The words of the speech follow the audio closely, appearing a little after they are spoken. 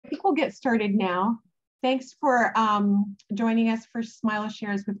we'll get started now. Thanks for joining us for Smilow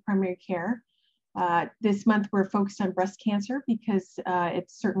Shares with Primary Care. This month we're focused on breast cancer because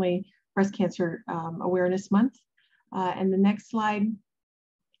it's certainly Breast Cancer Awareness Month. And the next slide.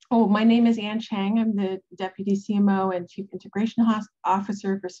 Oh, my name is Ann Chang. I'm the Deputy CMO and Chief Integration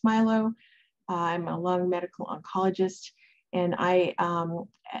Officer for Smilow. I'm a lung medical oncologist, and I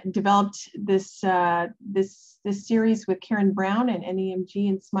developed this series with Karen Brown and NEMG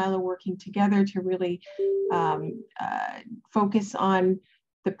and Smilow working together to really focus on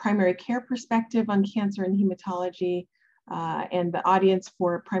the primary care perspective on cancer and hematology and the audience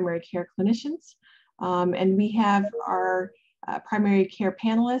for primary care clinicians. And we have our primary care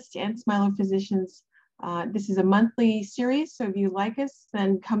panelists and Smilow physicians. This is a monthly series, so if you like us,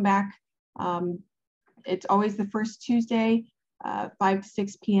 then come back. It's always the first Tuesday, 5 to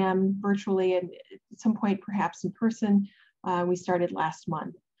 6 p.m. virtually, and at some point perhaps in person. We started last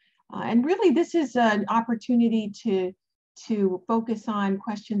month. And really this is an opportunity to focus on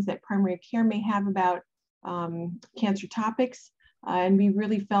questions that primary care may have about cancer topics. And we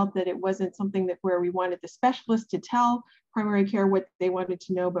really felt that it wasn't something where we wanted the specialist to tell primary care what they wanted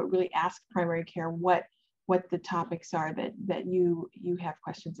to know, but really ask primary care what the topics are that you have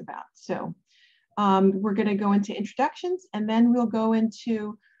questions about. So we're going to go into introductions, and then we'll go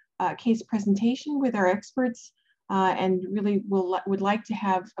into case presentation with our experts, and really would like to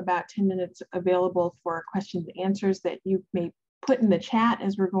have about 10 minutes available for questions and answers that you may put in the chat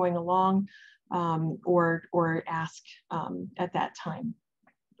as we're going along. Or ask at that time.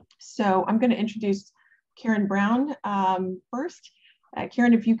 So I'm going to introduce Karen Brown first.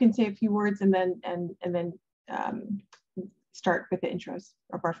 Karen, if you can say a few words and then start with the intros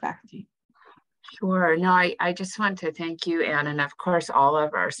of our faculty. Sure. No, I just want to thank you, Anne, and of course all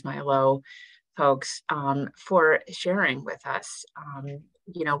of our Smilow folks for sharing with us.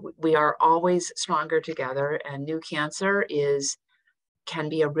 You know, we are always stronger together, and new cancer can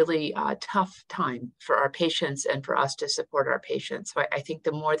be a really tough time for our patients and for us to support our patients. So I think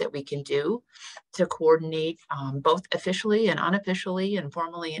the more that we can do to coordinate both officially and unofficially and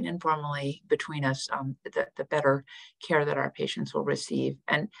formally and informally between us, the better care that our patients will receive.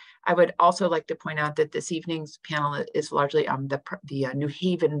 And I would also like to point out that this evening's panel is largely the New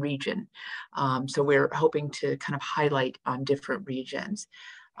Haven region. So we're hoping to kind of highlight different regions.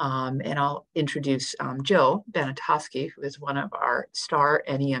 And I'll introduce Jill Banatoski, who is one of our star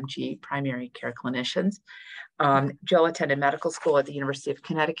NEMG primary care clinicians. Jill attended medical school at the University of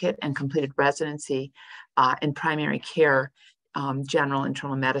Connecticut and completed residency in primary care, general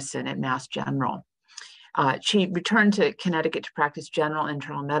internal medicine at Mass General. She returned to Connecticut to practice general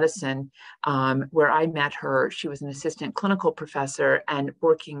internal medicine, where I met her. She was an assistant clinical professor and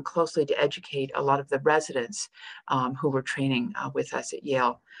working closely to educate a lot of the residents who were training with us at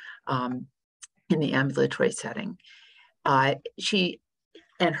Yale in the ambulatory setting. She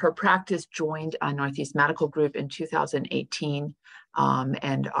and her practice joined Northeast Medical Group in 2018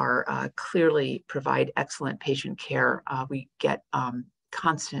 and are clearly provide excellent patient care. We get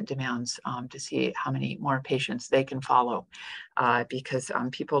constant demands to see how many more patients they can follow because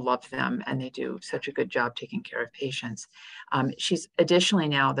people love them and they do such a good job taking care of patients. She's additionally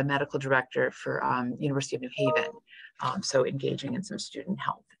now the medical director for University of New Haven, so engaging in some student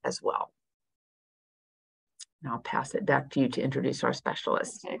health as well. And I'll pass it back to you to introduce our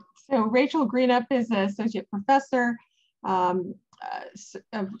specialist. Okay. So Rachel Greenup is an associate professor of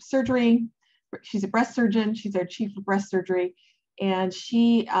surgery. She's a breast surgeon. She's our chief of breast surgery. And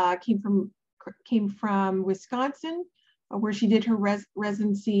she came from Wisconsin, where she did her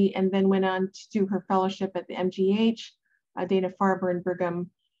residency and then went on to do her fellowship at the MGH, Dana-Farber and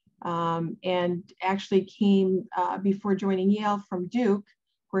Brigham, and actually came before joining Yale from Duke,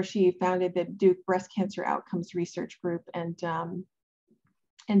 where she founded the Duke Breast Cancer Outcomes Research Group. And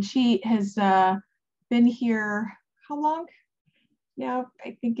she has been here, how long now?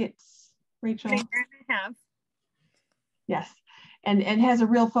 I think it's, Rachel? 1.5 years. Yes. And has a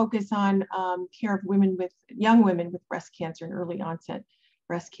real focus on care of young women with breast cancer and early onset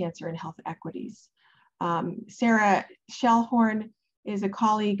breast cancer and health equities. Sarah Shellhorn is a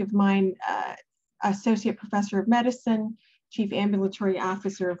colleague of mine, associate professor of medicine, chief ambulatory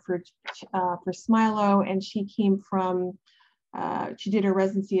officer for Smilow, and she came from, she did her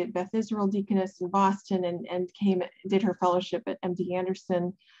residency at Beth Israel Deaconess in Boston and did her fellowship at MD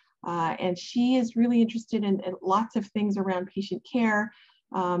Anderson. And she is really interested in lots of things around patient care,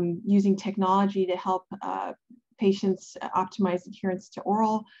 using technology to help patients optimize adherence to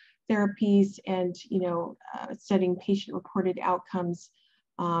oral therapies and, studying patient-reported outcomes.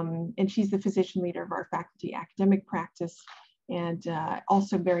 And she's the physician leader of our faculty academic practice. and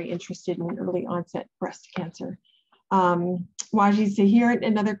also very interested in early onset breast cancer. Wajih Zaheer,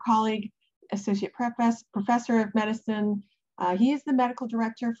 another colleague, associate professor of medicine. He is the medical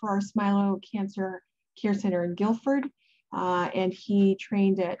director for our Smilow Cancer Care Center in Guilford, and he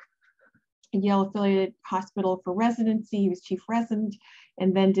trained at a Yale affiliated hospital for residency. He was chief resident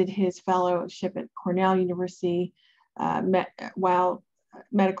and then did his fellowship at Cornell University while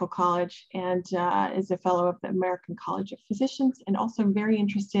Medical College, and is a fellow of the American College of Physicians, and also very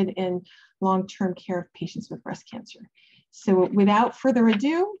interested in long-term care of patients with breast cancer. So without further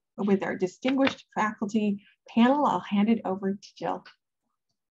ado, with our distinguished faculty panel, I'll hand it over to Jill.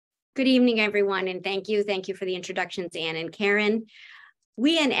 Good evening, everyone, and thank you. Thank you for the introductions, Anne and Karen.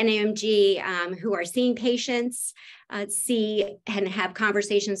 We at NAMG, who are seeing patients, see and have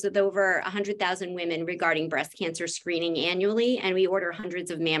conversations with over 100,000 women regarding breast cancer screening annually, and we order hundreds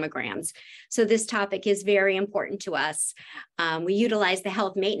of mammograms. So this topic is very important to us. We utilize the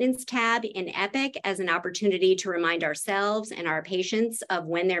Health Maintenance tab in Epic as an opportunity to remind ourselves and our patients of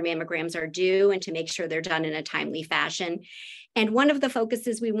when their mammograms are due and to make sure they're done in a timely fashion. And one of the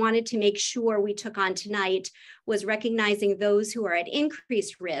focuses we wanted to make sure we took on tonight was recognizing those who are at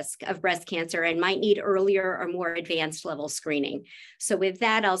increased risk of breast cancer and might need earlier or more advanced level screening. So with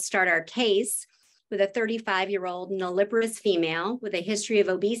that, I'll start our case with a 35-year-old nulliparous female with a history of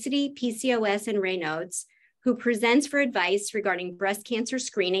obesity, PCOS, and Raynaud's, who presents for advice regarding breast cancer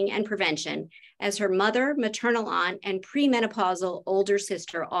screening and prevention, as her mother, maternal aunt, and premenopausal older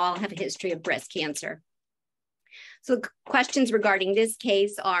sister all have a history of breast cancer. So questions regarding this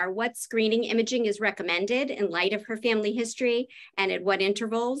case are: what screening imaging is recommended in light of her family history and at what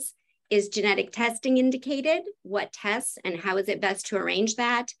intervals? Is genetic testing indicated? What tests and how is it best to arrange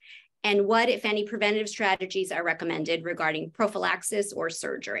that? And what, if any, preventative strategies are recommended regarding prophylaxis or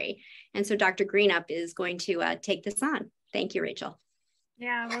surgery? And so Dr. Greenup is going to take this on. Thank you, Rachel.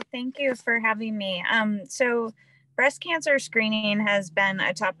 Yeah, well, thank you for having me. So breast cancer screening has been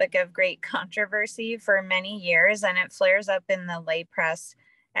a topic of great controversy for many years, and it flares up in the lay press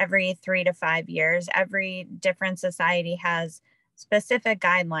every 3 to 5 years. Every different society has specific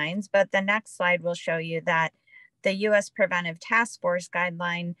guidelines, but the next slide will show you that the U.S. Preventive Task Force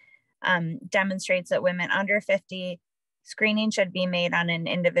guideline demonstrates that women under 50 screening should be made on an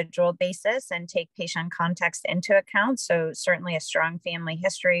individual basis and take patient context into account. So certainly a strong family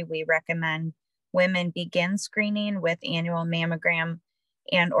history, we recommend women begin screening with annual mammogram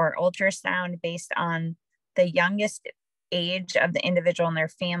and or ultrasound based on the youngest age of the individual and their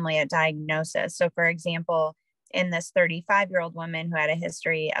family at diagnosis. So for example, in this 35-year-old woman who had a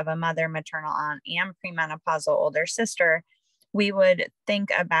history of a mother, maternal aunt, and premenopausal older sister, we would think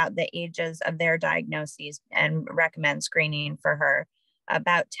about the ages of their diagnoses and recommend screening for her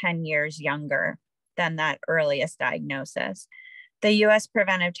about 10 years younger than that earliest diagnosis. The U.S.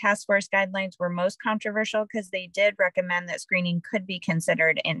 Preventive Task Force guidelines were most controversial because they did recommend that screening could be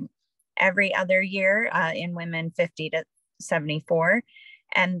considered in every other year in women 50 to 74.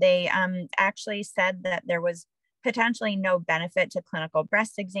 And they actually said that there was potentially no benefit to clinical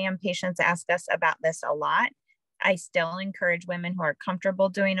breast exam. Patients ask us about this a lot. I still encourage women who are comfortable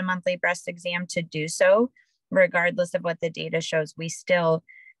doing a monthly breast exam to do so, regardless of what the data shows. We still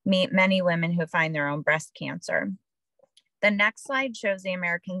meet many women who find their own breast cancer. The next slide shows the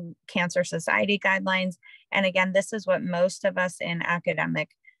American Cancer Society guidelines. And again, this is what most of us in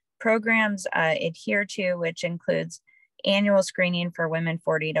academic programs adhere to, which includes annual screening for women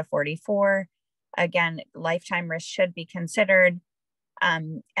 40 to 44. Again, lifetime risk should be considered.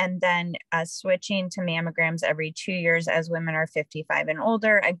 And then switching to mammograms every 2 years as women are 55 and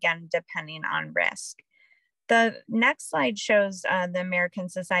older, again, depending on risk. The next slide shows the American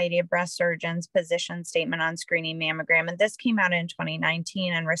Society of Breast Surgeons position statement on screening mammogram. And this came out in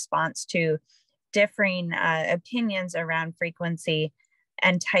 2019 in response to differing opinions around frequency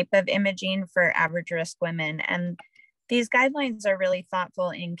and type of imaging for average risk women. And these guidelines are really thoughtful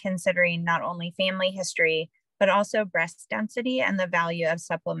in considering not only family history, but also breast density and the value of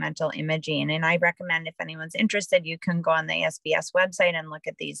supplemental imaging. And I recommend, if anyone's interested, you can go on the ASBS website and look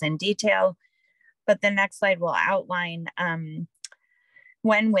at these in detail. But the next slide will outline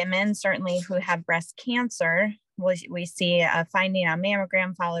when women, certainly who have breast cancer, we see a finding on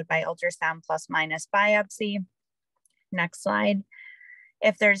mammogram followed by ultrasound plus minus biopsy. Next slide.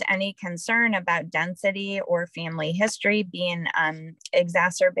 If there's any concern about density or family history being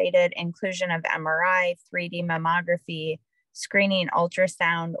exacerbated, inclusion of MRI, 3D mammography, screening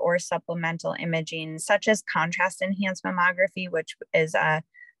ultrasound, or supplemental imaging, such as contrast enhanced mammography, which is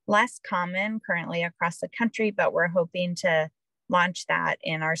less common currently across the country, but we're hoping to launch that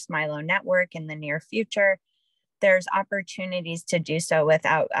in our Smilow network in the near future. there's opportunities to do so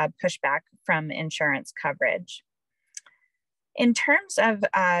without pushback from insurance coverage. In terms of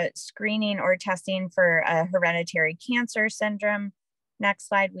screening or testing for a hereditary cancer syndrome, next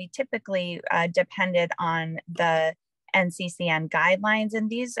slide, we typically depended on the NCCN guidelines. And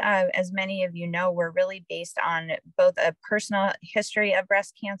these, as many of you know, were really based on both a personal history of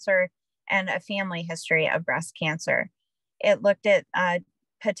breast cancer and a family history of breast cancer. It looked at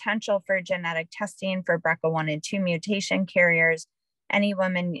potential for genetic testing for BRCA1 and 2 mutation carriers, any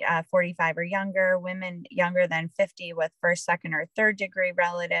women 45 or younger, women younger than 50 with first, second, or third degree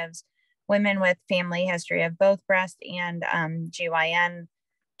relatives, women with family history of both breast and GYN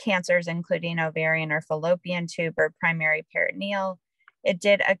cancers, including ovarian or fallopian tube or primary peritoneal. It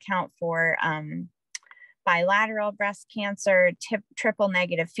did account for bilateral breast cancer, triple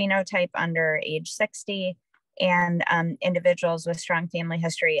negative phenotype under age 60, and individuals with strong family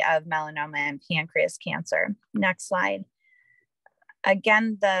history of melanoma and pancreas cancer. Next slide.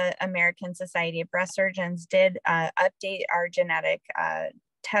 Again, the American Society of Breast Surgeons did update our genetic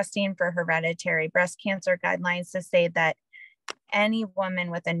testing for hereditary breast cancer guidelines to say that any woman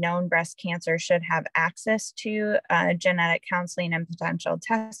with a known breast cancer should have access to genetic counseling and potential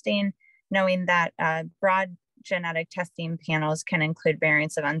testing, knowing that broad genetic testing panels can include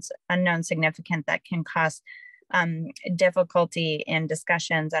variants of unknown significance that can cause difficulty in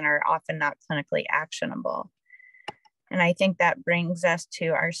discussions and are often not clinically actionable. And I think that brings us to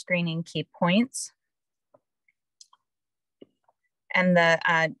our screening key points. And the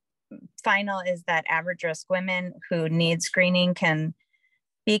final is that average risk women who need screening can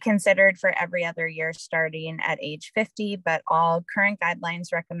be considered for every other year starting at age 50, but all current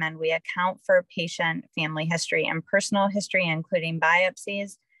guidelines recommend we account for patient family history and personal history, including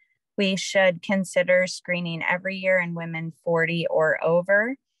biopsies. We should consider screening every year in women 40 or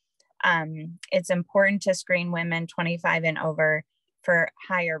over. It's important to screen women 25 and over for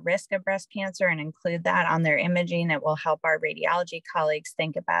higher risk of breast cancer and include that on their imaging. It will help our radiology colleagues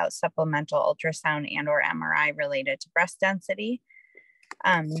think about supplemental ultrasound and or MRI related to breast density.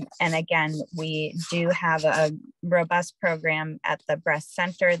 And again, we do have a robust program at the breast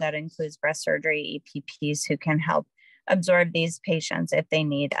center that includes breast surgery EPPs who can help absorb these patients if they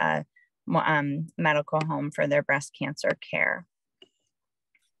need a medical home for their breast cancer care.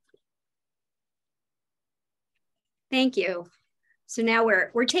 Thank you. So now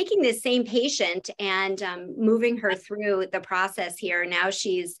we're taking this same patient and moving her through the process here. Now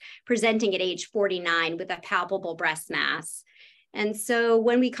she's presenting at age 49 with a palpable breast mass. And so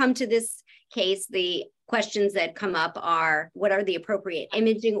when we come to this case, the questions that come up are, what are the appropriate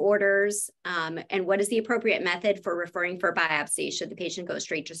imaging orders? And what is the appropriate method for referring for biopsy? Should the patient go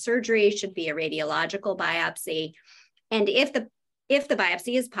straight to surgery? Should be a radiological biopsy? And if the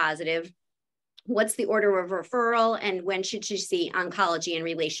biopsy is positive, what's the order of referral, and when should she see oncology in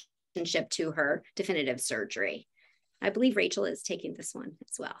relationship to her definitive surgery? I believe Rachel is taking this one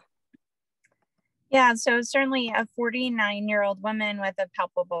as well. Yeah, so certainly a 49-year-old woman with a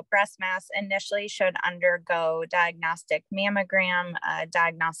palpable breast mass initially should undergo diagnostic mammogram,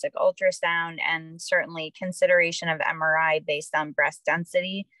 diagnostic ultrasound, and certainly consideration of MRI based on breast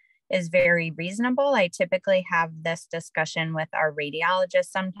density is very reasonable. I typically have this discussion with our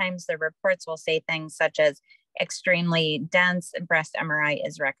radiologist. Sometimes the reports will say things such as extremely dense breast MRI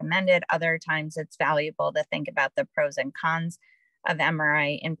is recommended. Other times it's valuable to think about the pros and cons of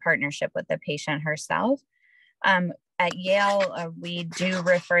MRI in partnership with the patient herself. At Yale, we do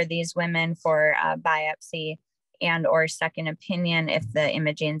refer these women for biopsy and or second opinion if the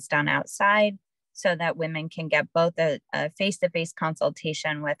imaging's done outside, so that women can get both a face-to-face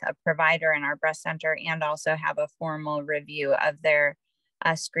consultation with a provider in our breast center and also have a formal review of their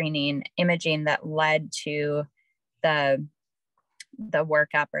screening imaging that led to the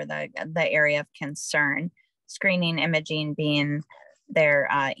workup or the area of concern. Screening imaging being their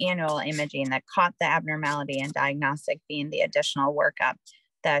annual imaging that caught the abnormality, and diagnostic being the additional workup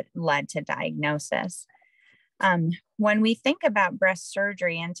that led to diagnosis. When we think about breast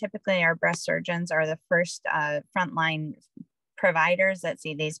surgery, and typically our breast surgeons are the first frontline providers that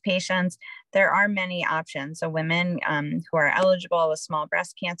see these patients, there are many options. So women who are eligible with small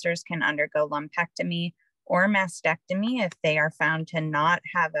breast cancers can undergo lumpectomy or mastectomy if they are found to not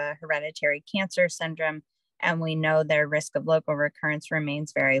have a hereditary cancer syndrome, and we know their risk of local recurrence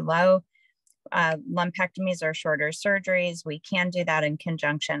remains very low. Lumpectomies are shorter surgeries. We can do that in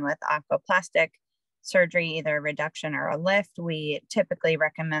conjunction with aquaplastic surgery, either a reduction or a lift. We typically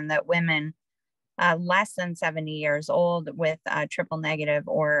recommend that women less than 70 years old with triple negative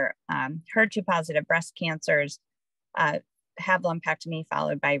or HER2 positive breast cancers have lumpectomy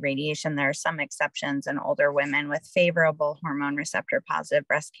followed by radiation. There are some exceptions in older women with favorable hormone receptor positive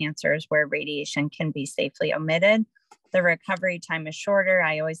breast cancers where radiation can be safely omitted. The recovery time is shorter.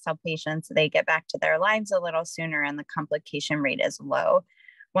 I always tell patients they get back to their lives a little sooner and the complication rate is low.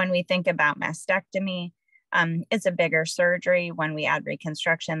 When we think about mastectomy, it's a bigger surgery. When we add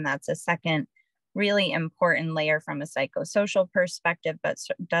reconstruction, that's a second really important layer from a psychosocial perspective, but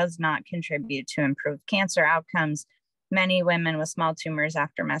does not contribute to improved cancer outcomes. Many women with small tumors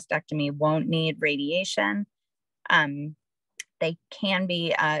after mastectomy won't need radiation. They can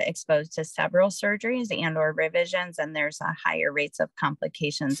be exposed to several surgeries and or revisions, and there's higher rates of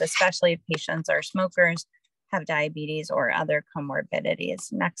complications, especially if patients are smokers, have diabetes or other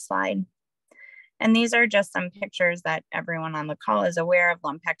comorbidities. Next slide. And these are just some pictures that everyone on the call is aware of.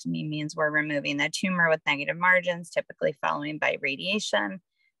 Lumpectomy means we're removing the tumor with negative margins, typically following by radiation.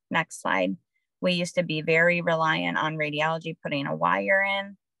 Next slide. We used to be very reliant on radiology, putting a wire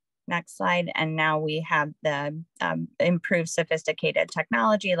in. Next slide. And now we have the improved sophisticated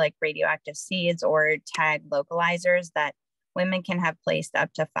technology like radioactive seeds or tag localizers that women can have placed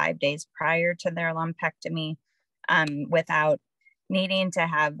up to 5 days prior to their lumpectomy without needing to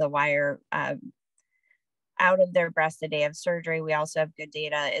have the wire out of their breast a day of surgery. We also have good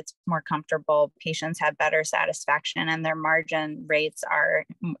data. It's more comfortable. Patients have better satisfaction and their margin rates are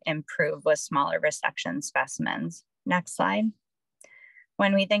improved with smaller resection specimens. Next slide.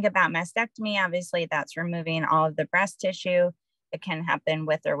 When we think about mastectomy, obviously that's removing all of the breast tissue. It can happen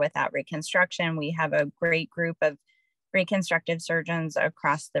with or without reconstruction. We have a great group of reconstructive surgeons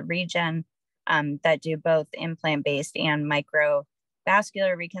across the region that do both implant-based and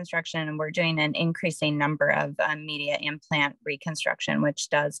microvascular reconstruction, and we're doing an increasing number of media implant reconstruction, which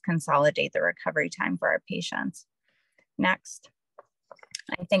does consolidate the recovery time for our patients. Next.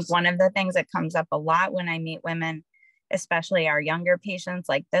 I think one of the things that comes up a lot when I meet women, especially our younger patients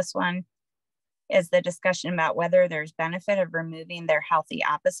like this one, is the discussion about whether there's benefit of removing their healthy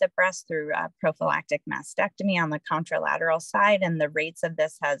opposite breast through prophylactic mastectomy on the contralateral side. And the rates of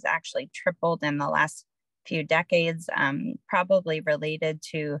this has actually tripled in the last few decades, probably related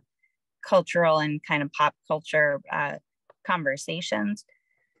to cultural and kind of pop culture conversations.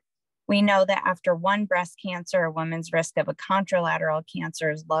 We know that after one breast cancer, a woman's risk of a contralateral cancer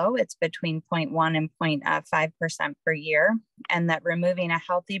is low. It's between 0.1 and 0.5% per year, and that removing a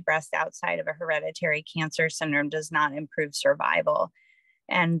healthy breast outside of a hereditary cancer syndrome does not improve survival.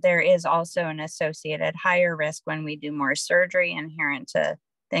 And there is also an associated higher risk when we do more surgery inherent to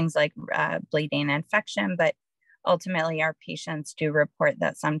things like bleeding infection, but ultimately our patients do report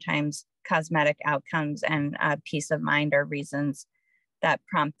that sometimes cosmetic outcomes and peace of mind are reasons that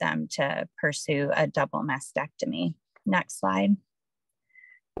prompt them to pursue a double mastectomy. Next slide.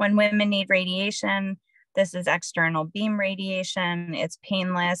 When women need radiation, this is external beam radiation. It's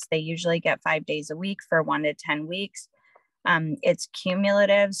painless. They usually get 5 days a week for 1 to 10 weeks. It's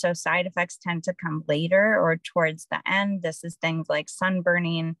cumulative, so side effects tend to come later or towards the end. This is things like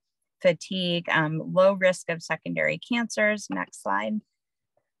sunburning, fatigue, low risk of secondary cancers. Next slide.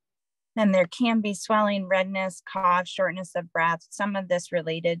 Then there can be swelling, redness, cough, shortness of breath, some of this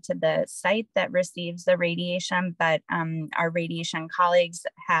related to the site that receives the radiation, but our radiation colleagues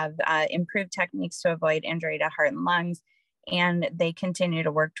have improved techniques to avoid injury to heart and lungs, and they continue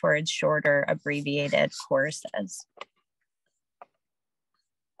to work towards shorter abbreviated courses.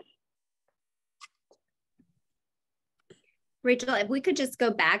 Rachel, if we could just go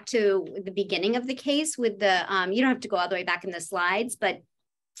back to the beginning of the case with the, you don't have to go all the way back in the slides, but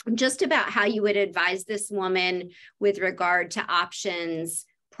just about how you would advise this woman with regard to options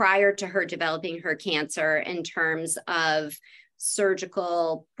prior to her developing her cancer in terms of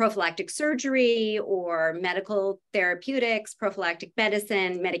surgical prophylactic surgery or medical therapeutics, prophylactic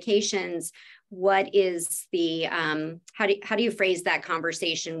medicine, medications. What is the, how do you phrase that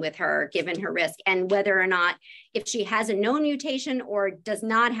conversation with her given her risk, and whether or not if she has a known mutation or does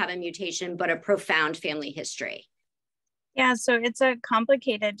not have a mutation, but a profound family history? Yeah, so it's a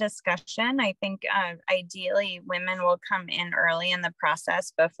complicated discussion. I think ideally women will come in early in the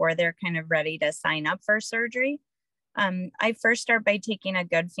process before they're kind of ready to sign up for surgery. I first start by taking a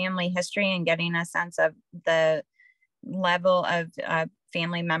good family history and getting a sense of the level of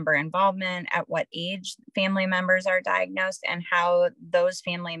family member involvement, at what age family members are diagnosed, and how those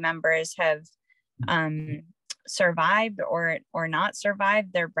family members have survived or not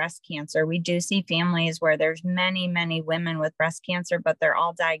survived their breast cancer. We do see families where there's many women with breast cancer, but they're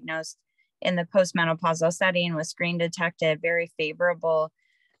all diagnosed in the postmenopausal setting with screen detected, very favorable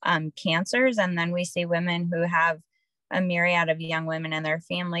cancers. And then we see women who have a myriad of young women in their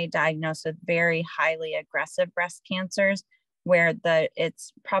family diagnosed with very highly aggressive breast cancers. where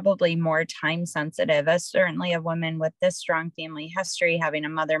it's probably more time sensitive. As certainly a woman with this strong family history, having a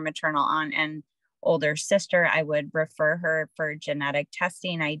mother, maternal aunt, and older sister, I would refer her for genetic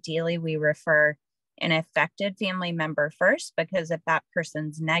testing. Ideally, we refer an affected family member first, because if that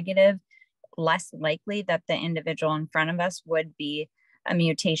person's negative, less likely that the individual in front of us would be a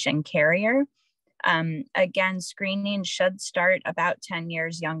mutation carrier. Again, screening should start about 10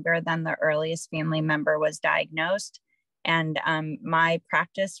 years younger than the earliest family member was diagnosed. And my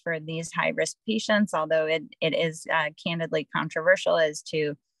practice for these high-risk patients, although it is candidly controversial, is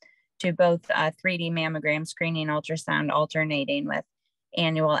to both 3D mammogram screening, ultrasound alternating with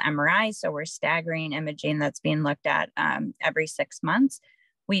annual MRI. So we're staggering imaging that's being looked at every 6 months.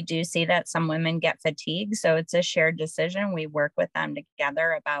 We do see that some women get fatigue, so it's a shared decision. We work with them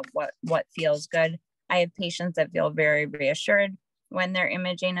together about what feels good. I have patients that feel very reassured when their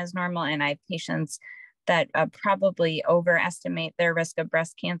imaging is normal, and I have patients that probably overestimate their risk of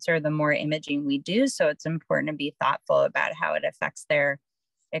breast cancer the more imaging we do. So it's important to be thoughtful about how it affects their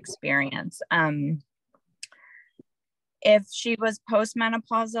experience. If she was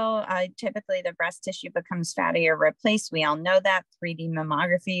postmenopausal, typically the breast tissue becomes fatty or replaced. We all know that. 3D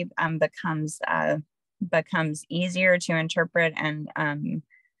mammography becomes easier to interpret. And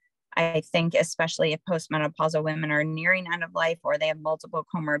I think especially if postmenopausal women are nearing end of life or they have multiple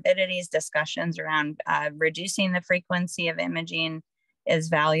comorbidities, discussions around reducing the frequency of imaging is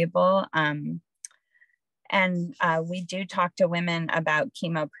valuable. And we do talk to women about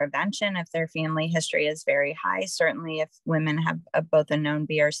chemo prevention if their family history is very high. Certainly if women have both a known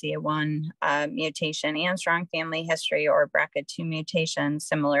BRCA1 mutation and strong family history, or BRCA2 mutation,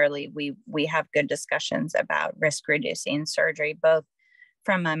 similarly, we have good discussions about risk reducing surgery, both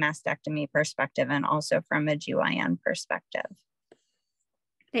from a mastectomy perspective and also from a GYN perspective.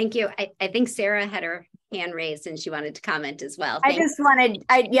 Thank you. I think Sarah had her hand raised and she wanted to comment as well.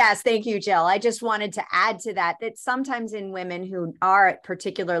 Yes, thank you, Jill. I just wanted to add to that sometimes in women who are at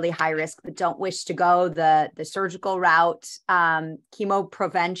particularly high risk but don't wish to go the surgical route, chemo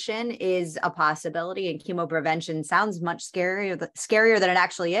prevention is a possibility, and chemo prevention sounds much scarier than it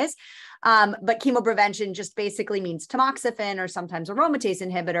actually is. But chemo prevention just basically means tamoxifen or sometimes aromatase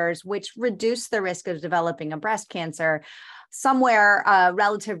inhibitors, which reduce the risk of developing a breast cancer somewhere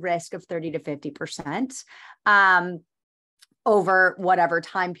relative risk of 30 to 50% over whatever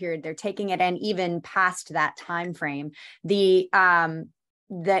time period they're taking it, and even past that time frame. The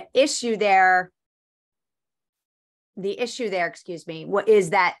issue there, is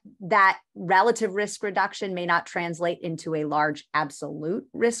that relative risk reduction may not translate into a large absolute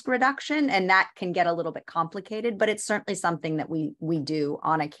risk reduction, and that can get a little bit complicated, but it's certainly something that we do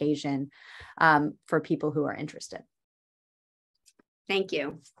on occasion for people who are interested. Thank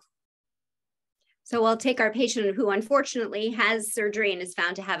you. So I'll take our patient who unfortunately has surgery and is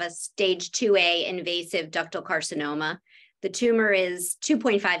found to have a stage 2A invasive ductal carcinoma. The tumor is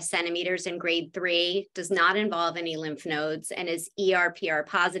 2.5 centimeters in grade 3, does not involve any lymph nodes, and is ER/PR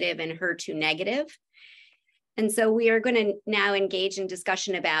positive and HER2 negative. And so we are going to now engage in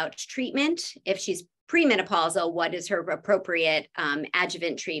discussion about treatment. If she's premenopausal, what is her appropriate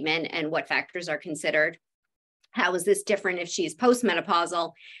adjuvant treatment and what factors are considered? How is this different if she's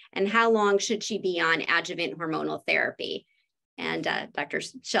postmenopausal, and how long should she be on adjuvant hormonal therapy? And Dr.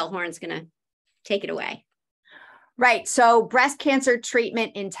 Schellhorn's going to take it away. Right. So breast cancer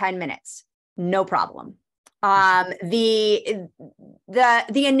treatment in 10 minutes, no problem. The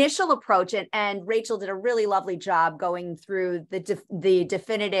initial approach, and Rachel did a really lovely job going through the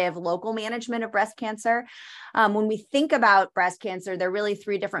definitive local management of breast cancer. When we think about breast cancer, there are really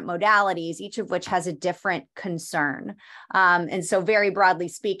 3 different modalities, each of which has a different concern. And so very broadly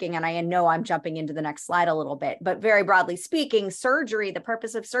speaking, and I know I'm jumping into the next slide a little bit, but very broadly speaking, surgery, the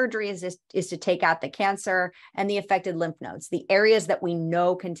purpose of surgery is to take out the cancer and the affected lymph nodes, the areas that we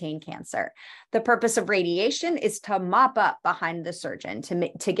know contain cancer. The purpose of radiation is to mop up behind the surgeon,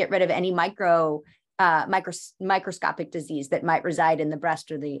 to get rid of any microscopic disease that might reside in the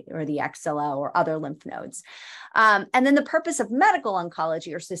breast or the axilla or other lymph nodes. And then the purpose of medical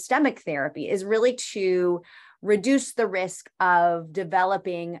oncology or systemic therapy is really to reduce the risk of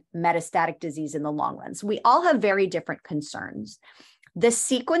developing metastatic disease in the long run. So we all have very different concerns. The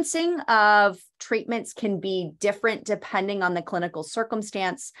sequencing of treatments can be different depending on the clinical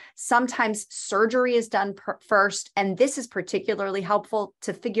circumstance. Sometimes surgery is done first, and this is particularly helpful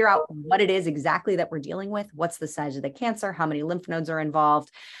to figure out what it is exactly that we're dealing with. What's the size of the cancer? How many lymph nodes are involved?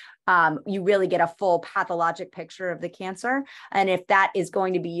 You really get a full pathologic picture of the cancer. And if that is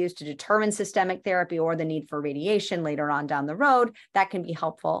going to be used to determine systemic therapy or the need for radiation later on down the road, that can be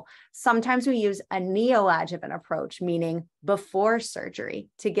helpful. Sometimes we use a neoadjuvant approach, meaning before surgery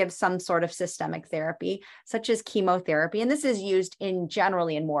to give some sort of systemic therapy, such as chemotherapy. And this is used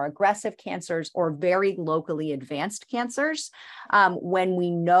generally in more aggressive cancers or very locally advanced cancers, when we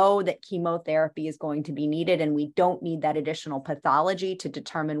know that chemotherapy is going to be needed and we don't need that additional pathology to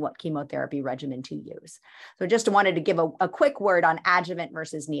determine what chemotherapy regimen to use. So just wanted to give a quick word on adjuvant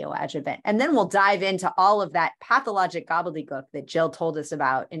versus neoadjuvant. And then we'll dive into all of that pathologic gobbledygook that Jill told us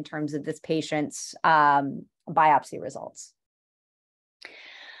about in terms of this patient's biopsy results.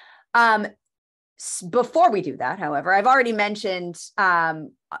 Before we do that, however, I've already mentioned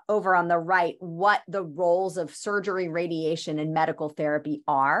over on the right what the roles of surgery, radiation, and medical therapy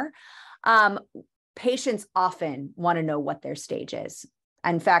are. Patients often want to know what their stage is.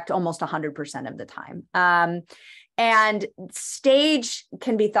 In fact, almost 100% of the time. And stage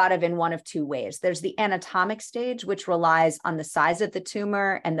can be thought of in one of two ways. There's the anatomic stage, which relies on the size of the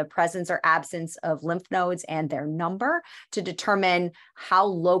tumor and the presence or absence of lymph nodes and their number to determine how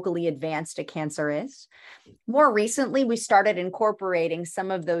locally advanced a cancer is. More recently, we started incorporating some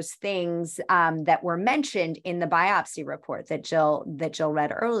of those things that were mentioned in the biopsy report that Jill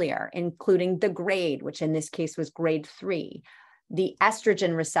read earlier, including the grade, which in this case was grade 3. The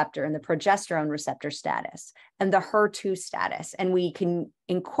estrogen receptor and the progesterone receptor status, and the HER2 status. And we can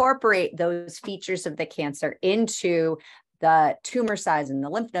incorporate those features of the cancer into the tumor size and the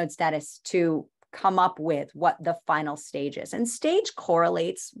lymph node status to come up with what the final stage is. And stage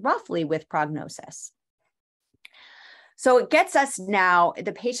correlates roughly with prognosis. So it gets us now,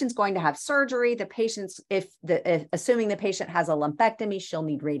 the patient's going to have surgery. The patient's, assuming the patient has a lumpectomy, she'll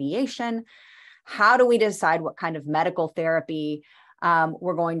need radiation. How do we decide what kind of medical therapy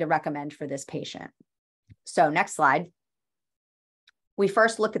we're going to recommend for this patient? So next slide. We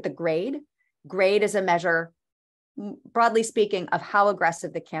first look at the grade. Grade is a measure, broadly speaking, of how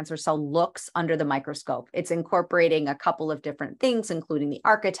aggressive the cancer cell looks under the microscope. It's incorporating a couple of different things, including the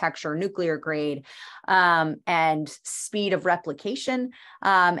architecture, nuclear grade, and speed of replication.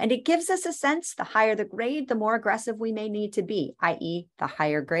 And it gives us a sense, the higher the grade, the more aggressive we may need to be, i.e. the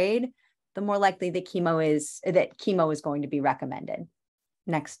higher grade, the more likely that chemo is going to be recommended.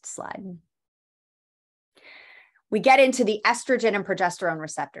 Next slide. We get into the estrogen and progesterone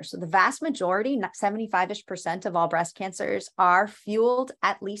receptor. So the vast majority, 75% of all breast cancers, are fueled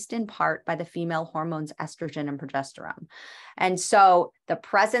at least in part by the female hormones estrogen and progesterone. And so the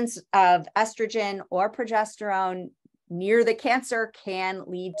presence of estrogen or progesterone near the cancer can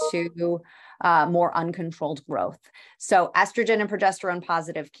lead to more uncontrolled growth. So estrogen and progesterone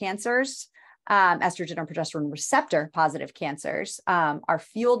positive cancers, estrogen and progesterone receptor positive cancers are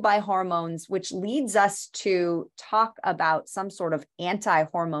fueled by hormones, which leads us to talk about some sort of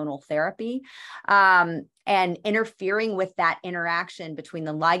anti-hormonal therapy. And interfering with that interaction between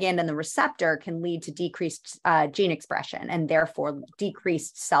the ligand and the receptor can lead to decreased gene expression and therefore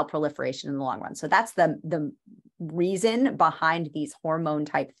decreased cell proliferation in the long run. So that's the reason behind these hormone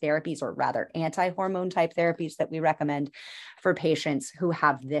type therapies, or rather anti-hormone type therapies that we recommend for patients who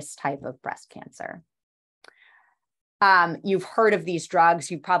have this type of breast cancer. You've heard of these drugs.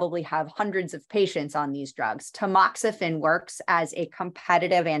 You probably have hundreds of patients on these drugs. Tamoxifen works as a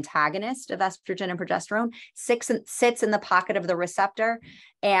competitive antagonist of estrogen and progesterone, sits in the pocket of the receptor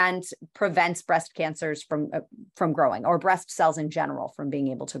and prevents breast cancers from growing, or breast cells in general from being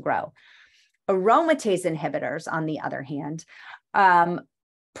able to grow. Aromatase inhibitors, on the other hand,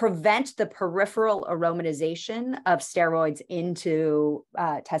 prevent the peripheral aromatization of steroids into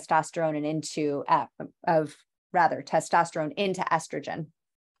testosterone and into testosterone into estrogen,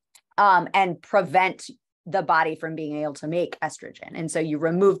 and prevent the body from being able to make estrogen. And so you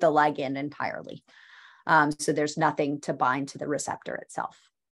remove the ligand entirely. So there's nothing to bind to the receptor itself.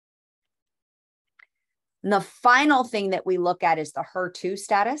 And the final thing that we look at is the HER2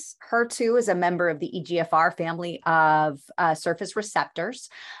 status. HER2 is a member of the EGFR family of surface receptors,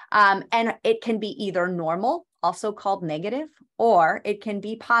 and it can be either normal, also called negative, or it can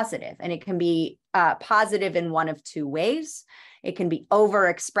be positive. And it can be positive in one of two ways. It can be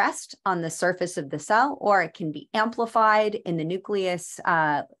overexpressed on the surface of the cell, or it can be amplified in the nucleus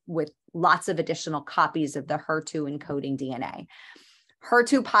with lots of additional copies of the HER2 encoding DNA.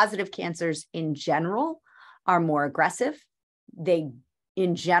 HER2 positive cancers in general are more aggressive. They,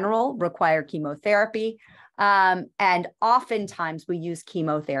 in general, require chemotherapy. And oftentimes we use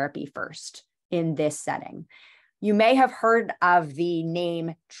chemotherapy first in this setting. You may have heard of the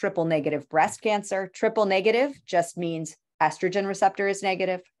name triple negative breast cancer. Triple negative just means estrogen receptor is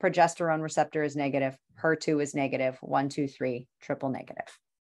negative, progesterone receptor is negative, HER2 is negative, 1, 2, 3, triple negative.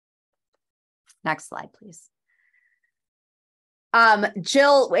 Next slide, please.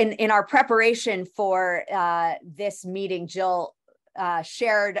 Jill, in our preparation for this meeting, Jill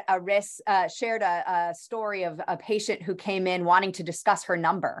shared a story of a patient who came in wanting to discuss her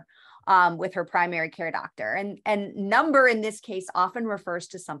number with her primary care doctor. And number in this case often refers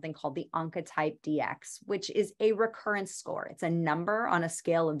to something called the Oncotype DX, which is a recurrence score. It's a number on a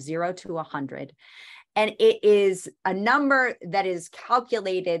scale of 0 to 100. And it is a number that is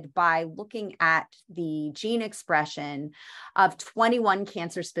calculated by looking at the gene expression of 21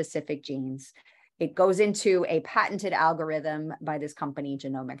 cancer-specific genes. It goes into a patented algorithm by this company,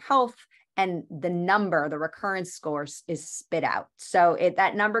 Genomic Health, and the number, the recurrence score, is spit out. So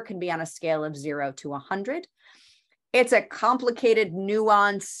that number can be on a scale of 0 to 100. It's a complicated,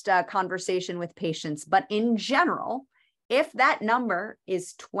 nuanced conversation with patients, but in general, if that number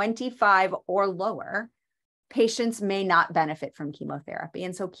is 25 or lower, patients may not benefit from chemotherapy.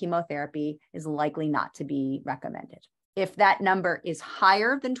 And so chemotherapy is likely not to be recommended. If that number is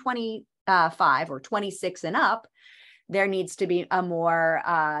higher than 25 or 26 and up, there needs to be a more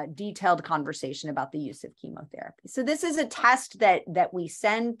detailed conversation about the use of chemotherapy. So this is a test that we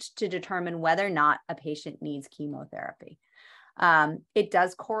send to determine whether or not a patient needs chemotherapy. It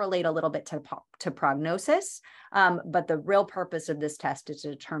does correlate a little bit to prognosis, but the real purpose of this test is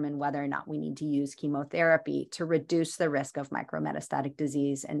to determine whether or not we need to use chemotherapy to reduce the risk of micrometastatic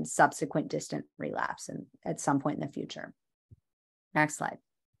disease and subsequent distant relapse at some point in the future. Next slide.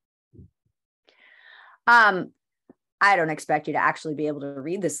 I don't expect you to actually be able to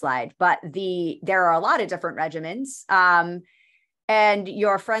read this slide, but there are a lot of different regimens. And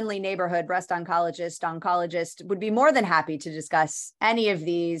your friendly neighborhood breast oncologist would be more than happy to discuss any of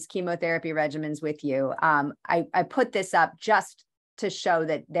these chemotherapy regimens with you. I put this up just to show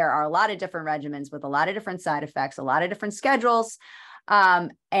that there are a lot of different regimens with a lot of different side effects, a lot of different schedules.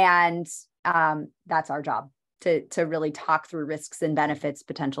 And that's our job, to really talk through risks and benefits,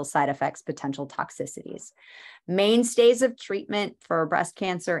 potential side effects, potential toxicities. Mainstays of treatment for breast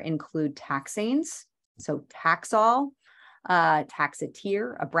cancer include taxanes, so Taxol,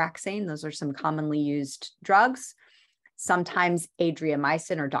 Taxotere, Abraxane. Those are some commonly used drugs. Sometimes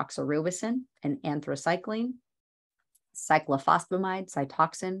adriamycin or doxorubicin and anthracycline, cyclophosphamide,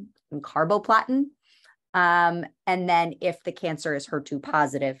 Cytoxan, and carboplatin. And then if the cancer is HER2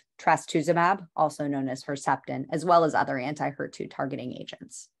 positive, trastuzumab, also known as Herceptin, as well as other anti-HER2 targeting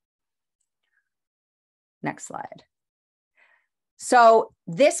agents. Next slide. So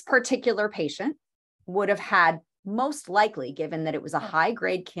this particular patient would have had, most likely, given that it was a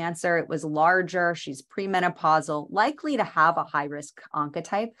high-grade cancer, it was larger, she's premenopausal, likely to have a high-risk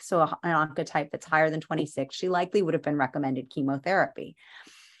oncotype, so an oncotype that's higher than 26, she likely would have been recommended chemotherapy.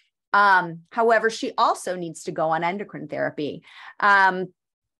 However, she also needs to go on endocrine therapy. Tamoxifen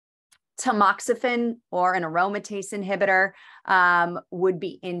or an aromatase inhibitor would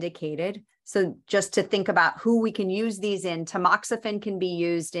be indicated. So just to think about who we can use these in, tamoxifen can be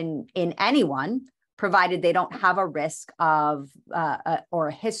used in anyone, provided they don't have a risk of or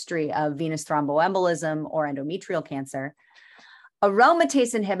a history of venous thromboembolism or endometrial cancer.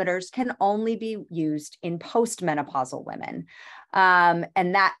 Aromatase inhibitors can only be used in postmenopausal women. And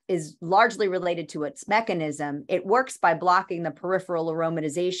that is largely related to its mechanism. It works by blocking the peripheral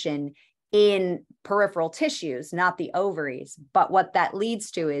aromatization in peripheral tissues, not the ovaries. But what that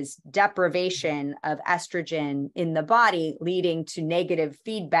leads to is deprivation of estrogen in the body, leading to negative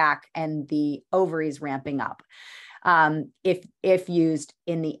feedback and the ovaries ramping up. If used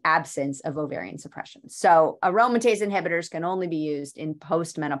in the absence of ovarian suppression. So aromatase inhibitors can only be used in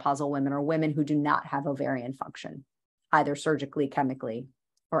postmenopausal women or women who do not have ovarian function, either surgically, chemically,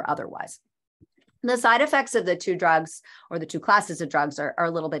 or otherwise. The side effects of the two drugs, or the two classes of drugs, are a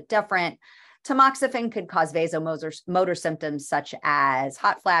little bit different. Tamoxifen could cause vasomotor symptoms such as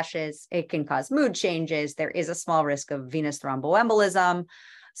hot flashes. It can cause mood changes. There is a small risk of venous thromboembolism,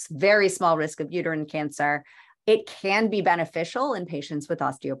 very small risk of uterine cancer. It can be beneficial in patients with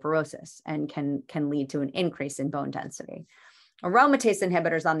osteoporosis and can lead to an increase in bone density. Aromatase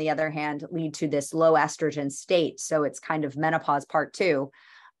inhibitors, on the other hand, lead to this low estrogen state. So it's kind of menopause part 2.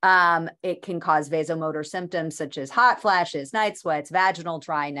 It can cause vasomotor symptoms such as hot flashes, night sweats, vaginal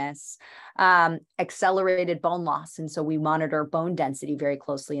dryness, accelerated bone loss. And so we monitor bone density very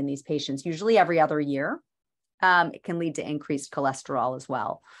closely in these patients, usually every other year. It can lead to increased cholesterol as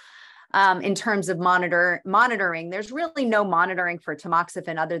well. In terms of monitoring, there's really no monitoring for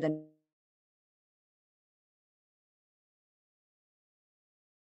tamoxifen other than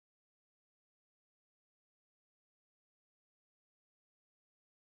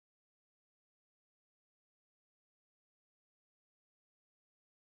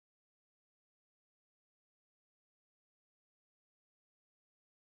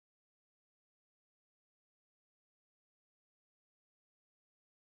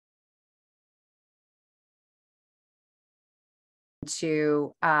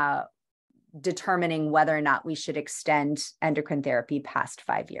to determining whether or not we should extend endocrine therapy past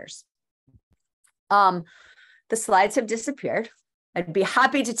 5 years. The slides have disappeared. I'd be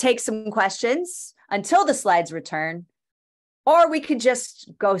happy to take some questions until the slides return, or we could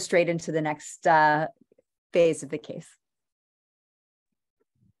just go straight into the next phase of the case.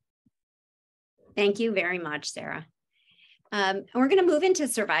 Thank you very much, Sarah. We're going to move into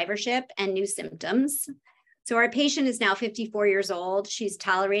survivorship and new symptoms. So our patient is now 54 years old. She's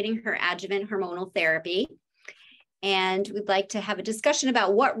tolerating her adjuvant hormonal therapy. And we'd like to have a discussion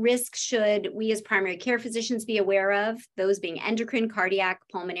about what risks should we as primary care physicians be aware of, those being endocrine, cardiac,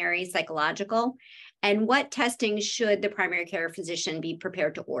 pulmonary, psychological, and what testing should the primary care physician be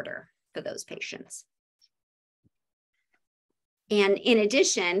prepared to order for those patients. And in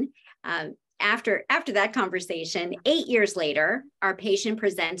addition, after that conversation, 8 years later, our patient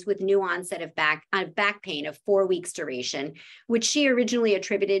presents with new onset of back pain of 4 weeks duration, which she originally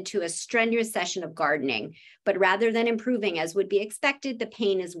attributed to a strenuous session of gardening. But rather than improving as would be expected, the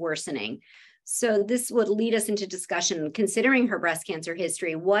pain is worsening. So this would lead us into discussion, considering her breast cancer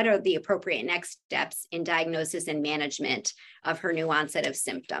history, what are the appropriate next steps in diagnosis and management of her new onset of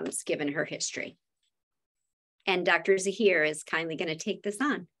symptoms, given her history. And Dr. Zaheer is kindly going to take this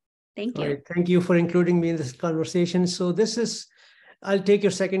on. Thank you. All right. Thank you for including me in this conversation. So this is, I'll take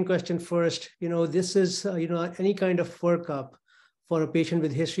your second question first. This is, any kind of workup for a patient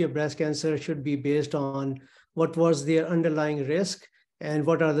with history of breast cancer should be based on what was their underlying risk and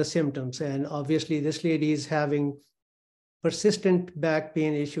what are the symptoms. And obviously this lady is having persistent back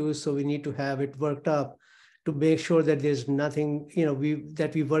pain issues. So we need to have it worked up to make sure that there's nothing,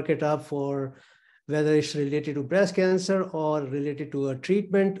 that we work it up for whether it's related to breast cancer or related to a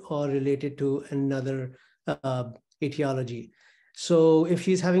treatment or related to another etiology. So if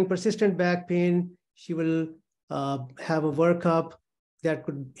she's having persistent back pain, she will have a workup that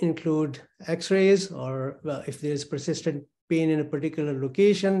could include x-rays, or if there's persistent pain in a particular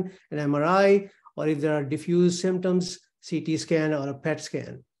location, an MRI, or if there are diffuse symptoms, CT scan or a PET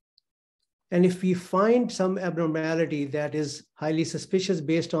scan. And if we find some abnormality that is highly suspicious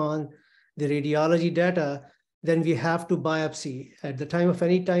based on the radiology data, then we have to biopsy. At the time of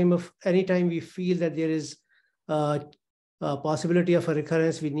any time we feel that there is a possibility of a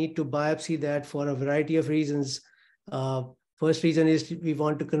recurrence, we need to biopsy that for a variety of reasons. First reason is we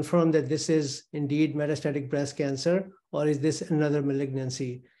want to confirm that this is indeed metastatic breast cancer, or is this another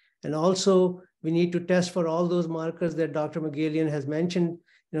malignancy? And also we need to test for all those markers that Dr. Mougalian has mentioned,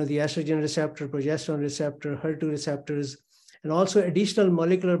 the estrogen receptor, progesterone receptor, HER2 receptors, and also additional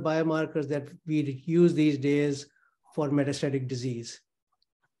molecular biomarkers that we use these days for metastatic disease.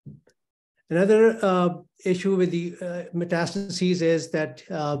 Another issue with the metastases is that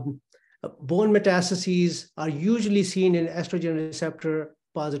bone metastases are usually seen in estrogen receptor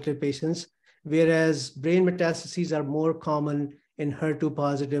positive patients, whereas brain metastases are more common in HER2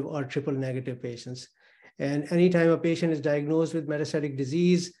 positive or triple negative patients. And anytime a patient is diagnosed with metastatic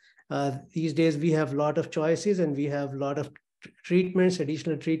disease, these days we have a lot of choices and we have a lot of treatments,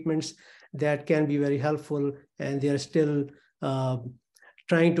 additional treatments that can be very helpful, and they are still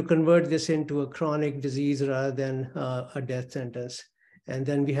trying to convert this into a chronic disease rather than a death sentence. And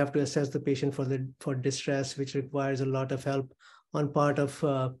then we have to assess the patient for distress, which requires a lot of help on part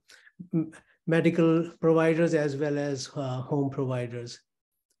of medical providers as well as home providers.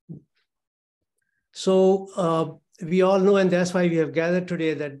 So we all know, and that's why we have gathered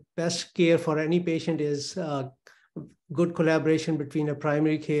today, that best care for any patient is good collaboration between a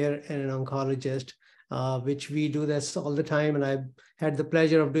primary care and an oncologist, which we do this all the time. And I've had the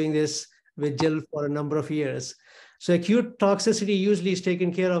pleasure of doing this with Jill for a number of years. So acute toxicity usually is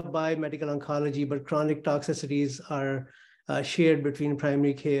taken care of by medical oncology, but chronic toxicities are shared between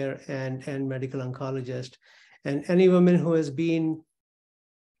primary care and medical oncologist. And any woman who has been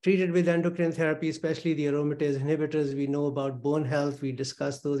treated with endocrine therapy, especially the aromatase inhibitors, we know about bone health, we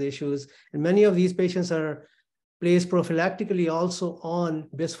discuss those issues. And many of these patients are placed prophylactically also on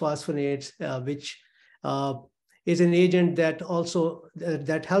bisphosphonates, which is an agent that also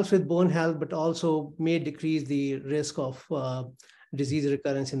that helps with bone health, but also may decrease the risk of disease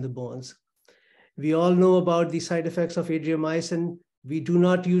recurrence in the bones. We all know about the side effects of adriamycin. We do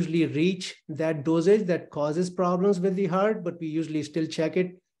not usually reach that dosage that causes problems with the heart, but we usually still check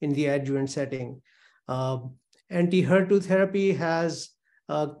it in the adjuvant setting. Anti-HER2 therapy has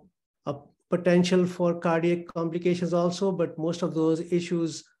a potential for cardiac complications also, but most of those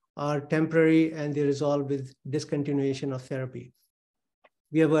issues are temporary and they resolve with discontinuation of therapy.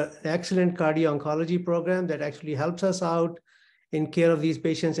 We have an excellent cardio-oncology program that actually helps us out in care of these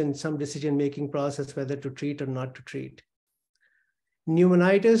patients in some decision-making process, whether to treat or not to treat.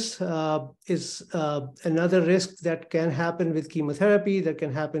 Pneumonitis is another risk that can happen with chemotherapy, that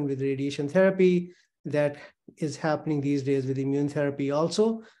can happen with radiation therapy, that is happening these days with immune therapy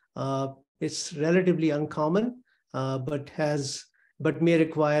also. It's relatively uncommon, but may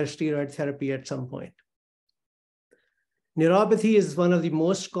require steroid therapy at some point. Neuropathy is one of the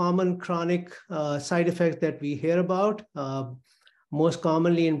most common chronic side effects that we hear about. Most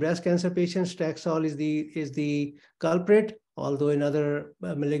commonly in breast cancer patients, Taxol is the culprit, although in other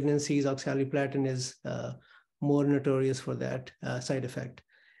malignancies, oxaliplatin is more notorious for that side effect.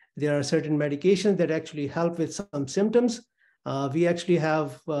 There are certain medications that actually help with some symptoms. We actually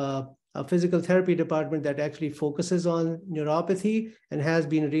have a physical therapy department that actually focuses on neuropathy and has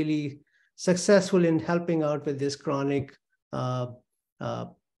been really successful in helping out with this chronic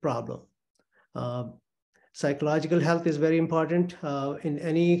problem. Psychological health is very important in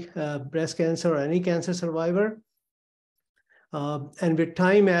any breast cancer or any cancer survivor. And with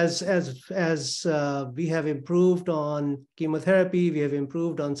time, as we have improved on chemotherapy, we have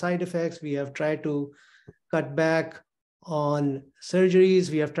improved on side effects, we have tried to cut back on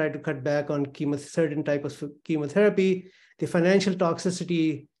surgeries, we have tried to cut back on certain types of chemotherapy, the financial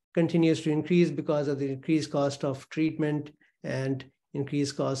toxicity continues to increase because of the increased cost of treatment and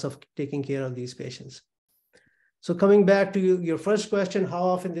increased cost of taking care of these patients. So coming back to your first question, how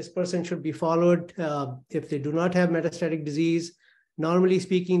often this person should be followed if they do not have metastatic disease. Normally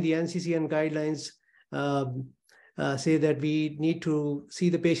speaking, the NCCN guidelines say that we need to see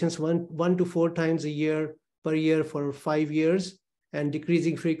the patients one to 4 times per year for 5 years, and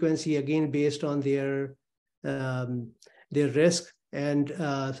decreasing frequency again based on their risk and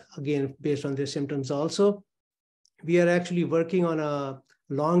again based on their symptoms also. We are actually working on a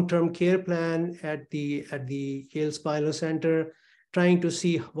long-term care plan at the Yale Smilow Center, trying to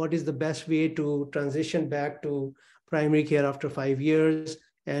see what is the best way to transition back to primary care after 5 years,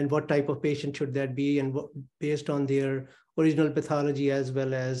 and what type of patient should that be, and based on their original pathology as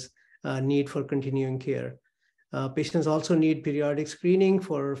well as need for continuing care. Patients also need periodic screening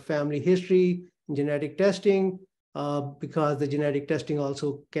for family history, genetic testing, because the genetic testing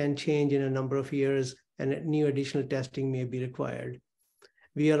also can change in a number of years and new additional testing may be required.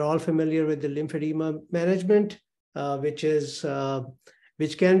 We are all familiar with the lymphedema management, which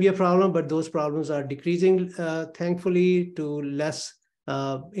can be a problem, but those problems are decreasing, thankfully, to less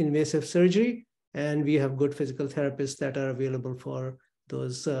invasive surgery. And we have good physical therapists that are available for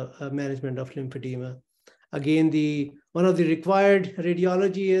those management of lymphedema. Again, one of the required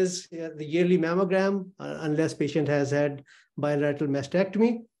radiology is the yearly mammogram, unless patient has had bilateral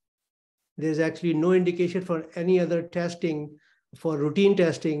mastectomy. There's actually no indication for any other testing, for routine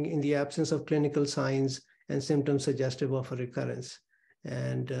testing, in the absence of clinical signs and symptoms suggestive of a recurrence.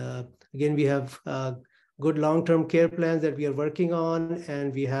 And again, we have good long-term care plans that we are working on,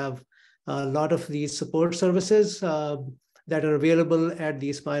 and we have a lot of these support services that are available at the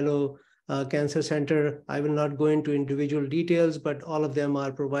Smilow Cancer Center. I will not go into individual details, but all of them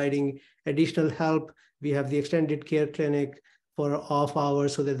are providing additional help. We have the extended care clinic for off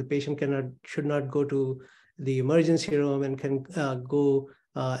hours so that the patient should not go to the emergency room and can go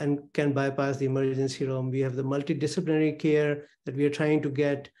and can bypass the emergency room. We have the multidisciplinary care that we are trying to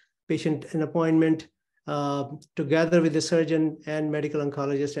get patient an appointment together with the surgeon and medical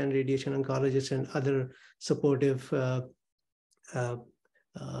oncologist and radiation oncologist and other supportive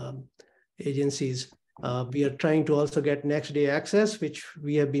agencies. We are trying to also get next day access, which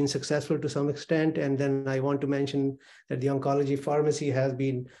we have been successful to some extent. And then I want to mention that the oncology pharmacy has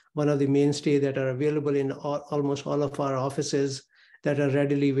been one of the mainstay that are available in almost all of our offices, that are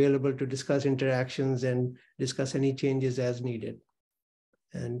readily available to discuss interactions and discuss any changes as needed.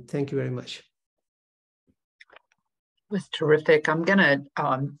 And thank you very much. It was terrific. I'm gonna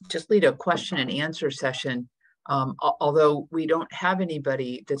just lead a question and answer session. Although we don't have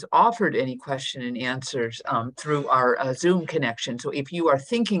anybody that's offered any question and answers through our Zoom connection. So if you are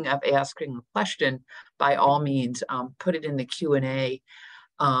thinking of asking a question, by all means, put it in the Q&A.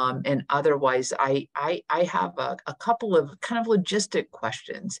 And otherwise, I have a couple of kind of logistic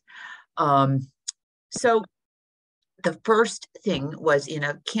questions. So the first thing was in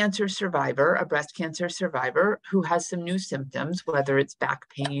a cancer survivor, a breast cancer survivor who has some new symptoms, whether it's back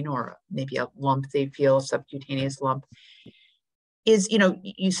pain or maybe a lump they feel, a subcutaneous lump, is,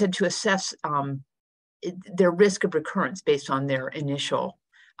 you said to assess their risk of recurrence based on their initial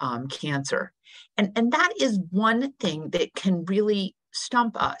cancer. And that is one thing that can really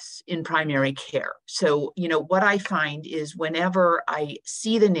stump us in primary care. So, what I find is whenever I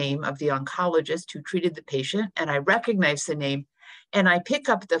see the name of the oncologist who treated the patient and I recognize the name and I pick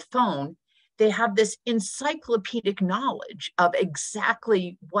up the phone, they have this encyclopedic knowledge of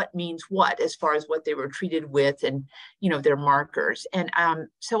exactly what means what, as far as what they were treated with and, their markers. And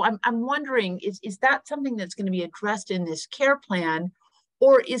so I'm wondering, is that something that's going to be addressed in this care plan,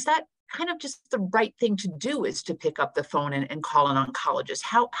 or is that kind of just the right thing to do, is to pick up the phone and call an oncologist?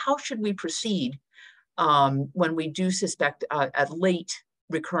 How should we proceed when we do suspect a late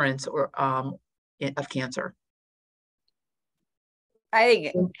recurrence or of cancer?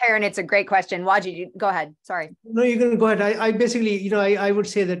 I think, Karen, it's a great question. Wajih, go ahead. Sorry. No, you can go ahead. I basically, I would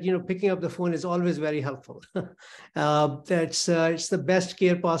say that, picking up the phone is always very helpful. It's the best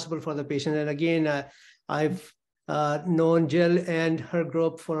care possible for the patient. And again, I've known Jill and her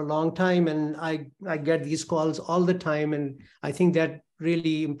group for a long time, and I get these calls all the time. And I think that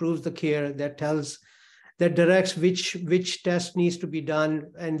really improves the care, that directs which test needs to be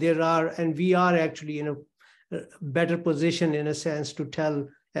done. And we are actually in a better position, in a sense, to tell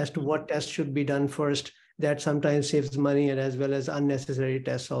as to what tests should be done first. That sometimes saves money, and as well as unnecessary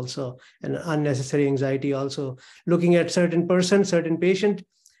tests also, and unnecessary anxiety also. Looking at certain patient,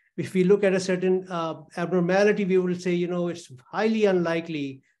 if we look at a certain abnormality, we will say, it's highly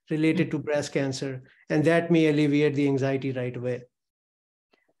unlikely related to breast cancer, and that may alleviate the anxiety right away.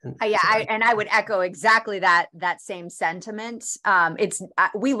 I would echo exactly that same sentiment.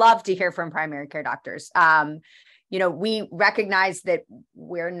 We love to hear from primary care doctors. We recognize that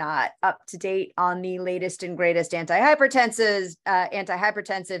we're not up to date on the latest and greatest antihypertensives,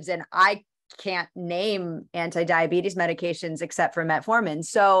 and I can't name anti-diabetes medications except for metformin.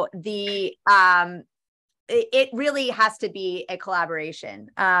 So it really has to be a collaboration.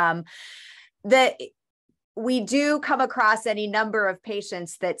 We do come across any number of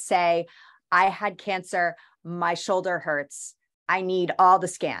patients that say, I had cancer, my shoulder hurts, I need all the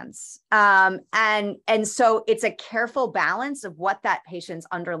scans. And so it's a careful balance of what that patient's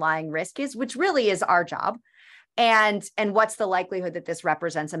underlying risk is, which really is our job. And what's the likelihood that this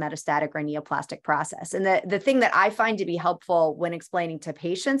represents a metastatic or neoplastic process. And the thing that I find to be helpful when explaining to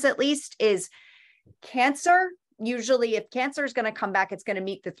patients, at least, is cancer. Usually if cancer is going to come back, it's going to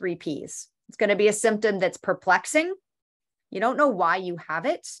meet the 3 Ps. It's going to be a symptom that's perplexing. You don't know why you have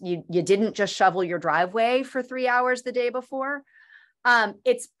it. You didn't just shovel your driveway for 3 hours the day before.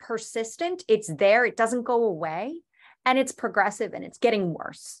 It's persistent. It's there. It doesn't go away. And it's progressive, and it's getting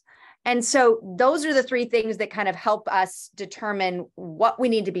worse. And so those are the 3 things that kind of help us determine what we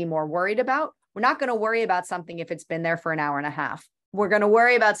need to be more worried about. We're not going to worry about something if it's been there for an hour and a half. We're going to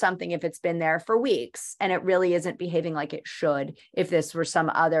worry about something if it's been there for weeks and it really isn't behaving like it should, if this were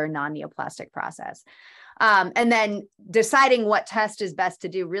some other non-neoplastic process. And then deciding what test is best to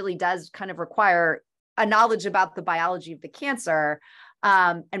do really does kind of require a knowledge about the biology of the cancer,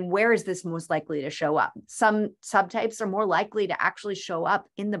 and where is this most likely to show up. Some subtypes are more likely to actually show up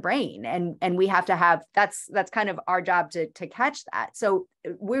in the brain, and we have to have, that's kind of our job to catch that. So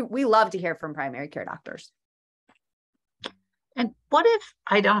we love to hear from primary care doctors. And what if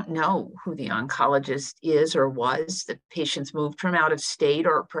I don't know who the oncologist is or was? The patient's moved from out of state,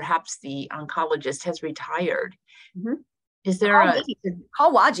 or perhaps the oncologist has retired. Mm-hmm. Is there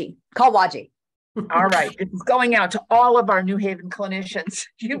Call Wajih. Call Wajih. All right. It's going out to all of our New Haven clinicians.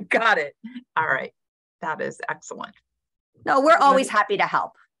 You've got it. All right. That is excellent. No, we're always happy to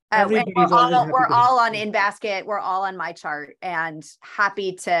help. We're all on InBasket. We're all on My Chart, and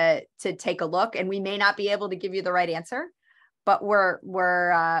happy to take a look. And we may not be able to give you the right answer, but we're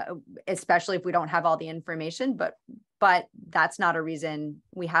especially if we don't have all the information, but that's not a reason.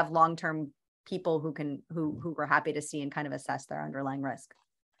 We have long-term people who we're happy to see and kind of assess their underlying risk.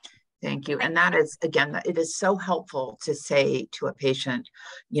 Thank you. And that is, again, it is so helpful to say to a patient,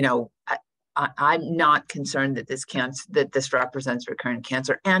 I'm not concerned that this represents recurrent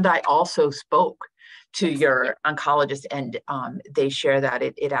cancer. And I also spoke to your oncologist, and they share that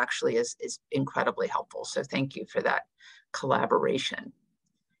it actually is incredibly helpful. So thank you for that collaboration.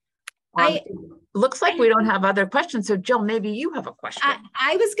 Looks like we don't have other questions. So Jill, maybe you have a question.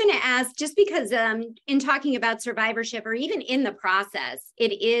 I was going to ask, just because in talking about survivorship, or even in the process,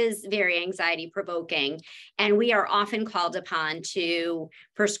 it is very anxiety provoking. And we are often called upon to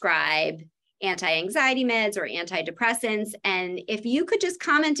prescribe anti-anxiety meds or antidepressants. And if you could just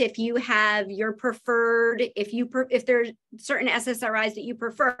comment if you have your preferred, if there's certain SSRIs that you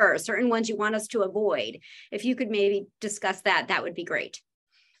prefer, certain ones you want us to avoid, if you could maybe discuss that, that would be great.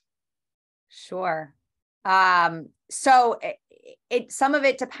 Sure. So some of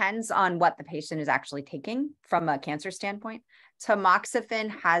it depends on what the patient is actually taking from a cancer standpoint. Tamoxifen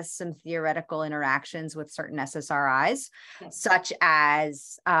has some theoretical interactions with certain SSRIs, such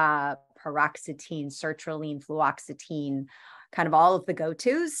as paroxetine, sertraline, fluoxetine. kind of all of the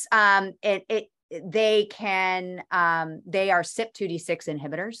go-tos. They are CYP2D6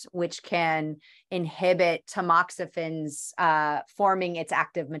 inhibitors, which can inhibit tamoxifan's forming its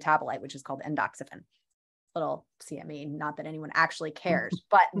active metabolite, which is called endoxifen. Little CME, not that anyone actually cares,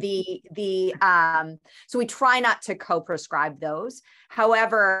 but so we try not to co-prescribe those.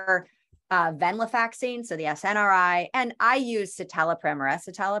 However, venlafaxine, so the SNRI, and I use citalopram or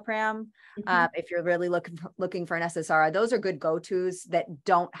escitalopram. If you're really looking for an SSRI, those are good go-tos that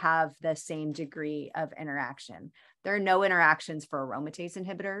don't have the same degree of interaction. There are no interactions for aromatase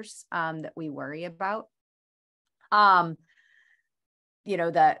inhibitors that we worry about. You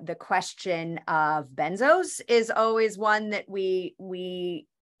know, the question of benzos is always one that we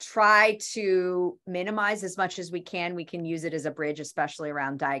try to minimize as much as we can. We can use it as a bridge, especially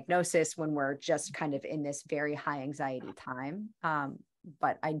around diagnosis when we're just kind of in this very high anxiety time.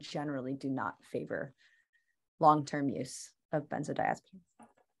 But I generally do not favor long-term use of benzodiazepines.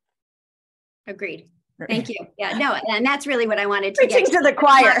 Agreed. Thank you. Yeah, no, and that's really what I wanted to Preaching get to the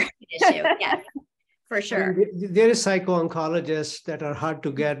choir. Issue. Yeah, for sure. I mean, there is psycho-oncologists that are hard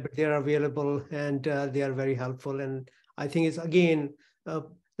to get, but they're available and they are very helpful. And I think it's, again,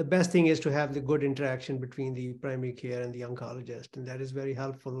 the best thing is to have the good interaction between the primary care and the oncologist. And that is very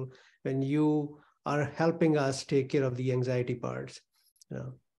helpful when you are helping us take care of the anxiety parts. You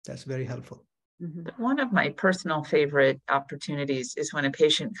know, that's very helpful. One of my personal favorite opportunities is when a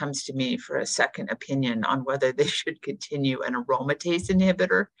patient comes to me for a second opinion on whether they should continue an aromatase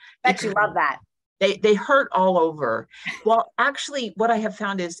inhibitor. Bet you love that. They hurt all over. Well, actually, what I have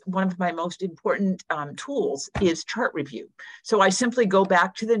found is one of my most important tools is chart review. So I simply go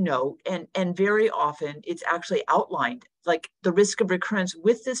back to the note, and very often it's actually outlined, like the risk of recurrence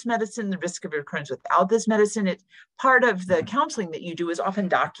with this medicine, the risk of recurrence without this medicine. It's part of the counseling that you do is often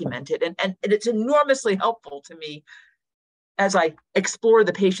documented, and it's enormously helpful to me as I explore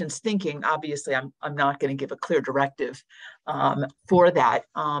the patient's thinking. Obviously, I'm not going to give a clear directive for that.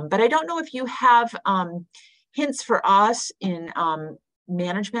 But I don't know if you have hints for us in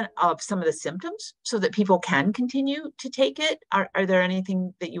management of some of the symptoms so that people can continue to take it. Are there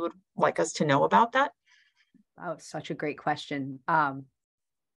anything that you would like us to know about that? Oh, such a great question.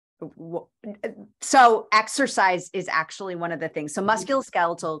 So exercise is actually one of the things. So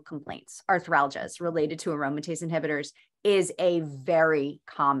musculoskeletal complaints, arthralgias related to aromatase inhibitors is a very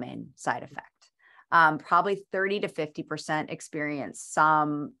common side effect. Probably 30 to 50% experience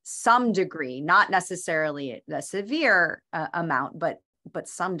some degree, not necessarily a severe amount, but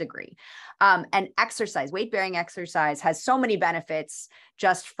some degree. And exercise, weight-bearing exercise has so many benefits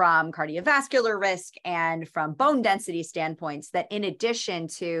just from cardiovascular risk and from bone density standpoints that in addition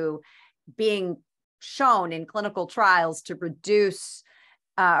to being shown in clinical trials to reduce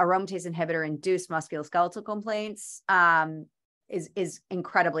aromatase inhibitor-induced musculoskeletal complaints is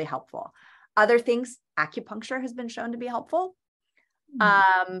incredibly helpful. Other things, acupuncture has been shown to be helpful.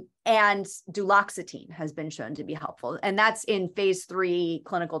 And duloxetine has been shown to be helpful. And that's in phase 3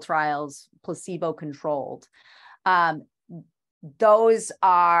 clinical trials, placebo-controlled. Those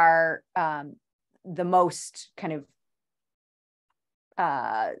are the most kind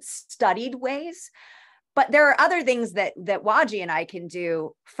of studied ways. But there are other things that Wajih and I can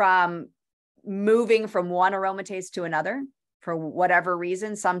do, from moving from one aromatase to another for whatever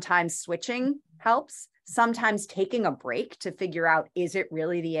reason. Sometimes switching helps. Sometimes taking a break to figure out, is it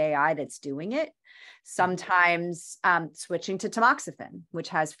really the AI that's doing it? Sometimes switching to tamoxifen, which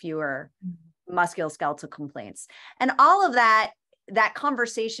has fewer musculoskeletal complaints. And all of that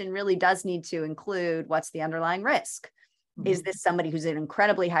conversation really does need to include, what's the underlying risk? Is this somebody who's at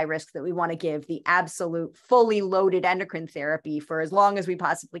incredibly high risk that we want to give the absolute fully loaded endocrine therapy for as long as we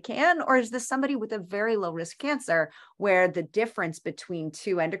possibly can? Or is this somebody with a very low risk cancer where the difference between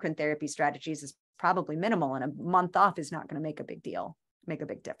two endocrine therapy strategies is probably minimal, and a month off is not going to make a big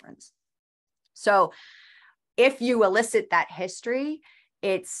difference? So if you elicit that history,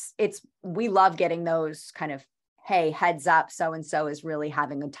 we love getting those kind of, hey, heads up, so-and-so is really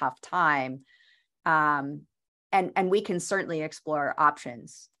having a tough time. And we can certainly explore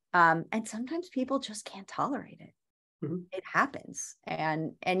options. And sometimes people just can't tolerate it. It happens.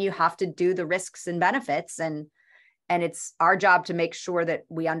 And you have to do the risks and benefits. And it's our job to make sure that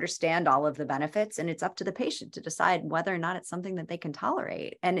we understand all of the benefits, and it's up to the patient to decide whether or not it's something that they can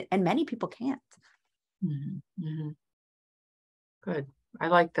tolerate. And many people can't. Good. I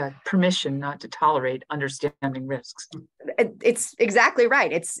like that. Permission not to tolerate, understanding risks. It's exactly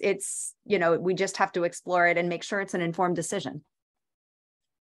right. It's we just have to explore it and make sure it's an informed decision.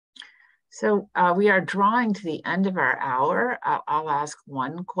 So we are drawing to the end of our hour. I'll ask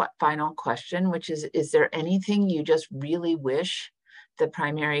one final question, which is there anything you just really wish the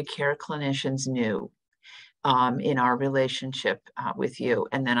primary care clinicians knew in our relationship with you?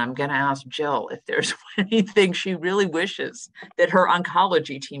 And then I'm going to ask Jill if there's anything she really wishes that her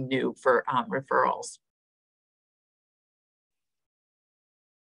oncology team knew for referrals.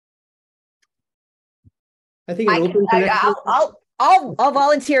 I think an open connection. I'll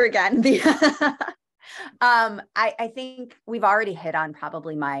volunteer again. I think we've already hit on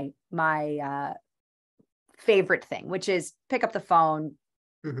probably my favorite thing, which is pick up the phone,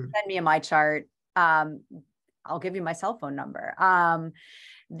 send me a my chart. I'll give you my cell phone number.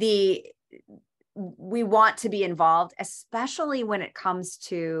 We want to be involved, especially when it comes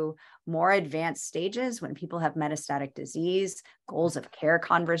to more advanced stages, when people have metastatic disease, goals of care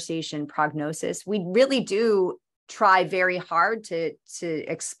conversation, prognosis. We really do try very hard to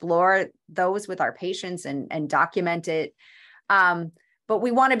explore those with our patients and document it. But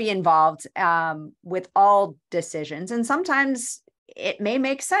we want to be involved with all decisions. And sometimes it may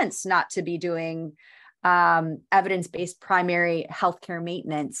make sense not to be doing evidence-based primary healthcare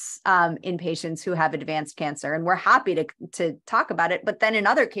maintenance in patients who have advanced cancer. And we're happy to talk about it. But then in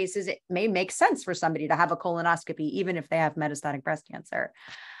other cases, it may make sense for somebody to have a colonoscopy, even if they have metastatic breast cancer.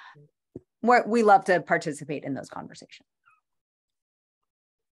 We love to participate in those conversations.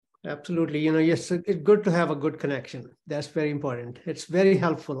 Absolutely. Yes, it's good to have a good connection. That's very important. It's very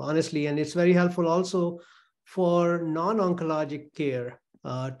helpful, honestly. And it's very helpful also for non-oncologic care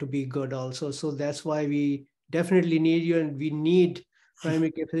to be good also. So that's why we definitely need you, and we need primary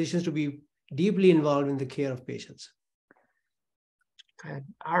care physicians to be deeply involved in the care of patients. Good.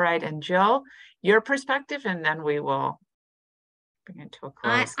 All right. And Jill, your perspective, and then we will bring it to a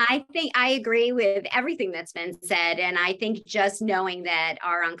close. I think I agree with everything that's been said. And I think just knowing that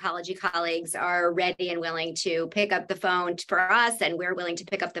our oncology colleagues are ready and willing to pick up the phone for us, and we're willing to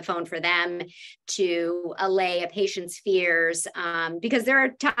pick up the phone for them to allay a patient's fears. Because there are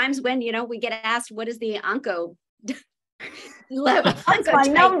times when, we get asked, what is the onco level? What's my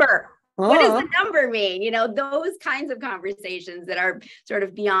number? What does the number mean? Those kinds of conversations that are sort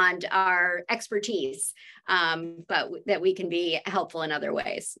of beyond our expertise, but that we can be helpful in other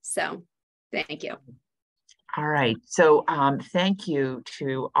ways. So thank you. All right. So thank you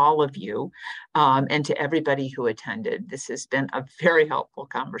to all of you and to everybody who attended. This has been a very helpful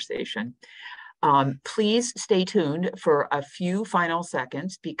conversation. Please stay tuned for a few final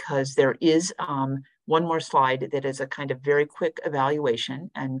seconds, because there is one more slide that is a kind of very quick evaluation,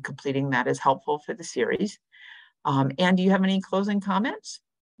 and completing that is helpful for the series. Anne, do you have any closing comments?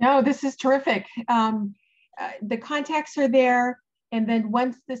 No, this is terrific. The contacts are there, and then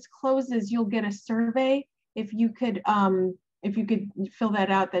once this closes, you'll get a survey. If you could fill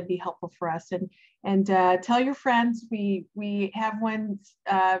that out, that'd be helpful for us. And tell your friends. We have one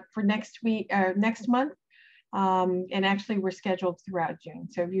for next month. And actually we're scheduled throughout June.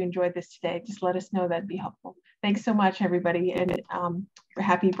 So if you enjoyed this today, just let us know. That'd be helpful. Thanks so much, everybody. And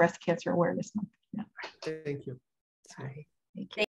happy Breast Cancer Awareness Month. Yeah. Thank you. Sorry. Thank you.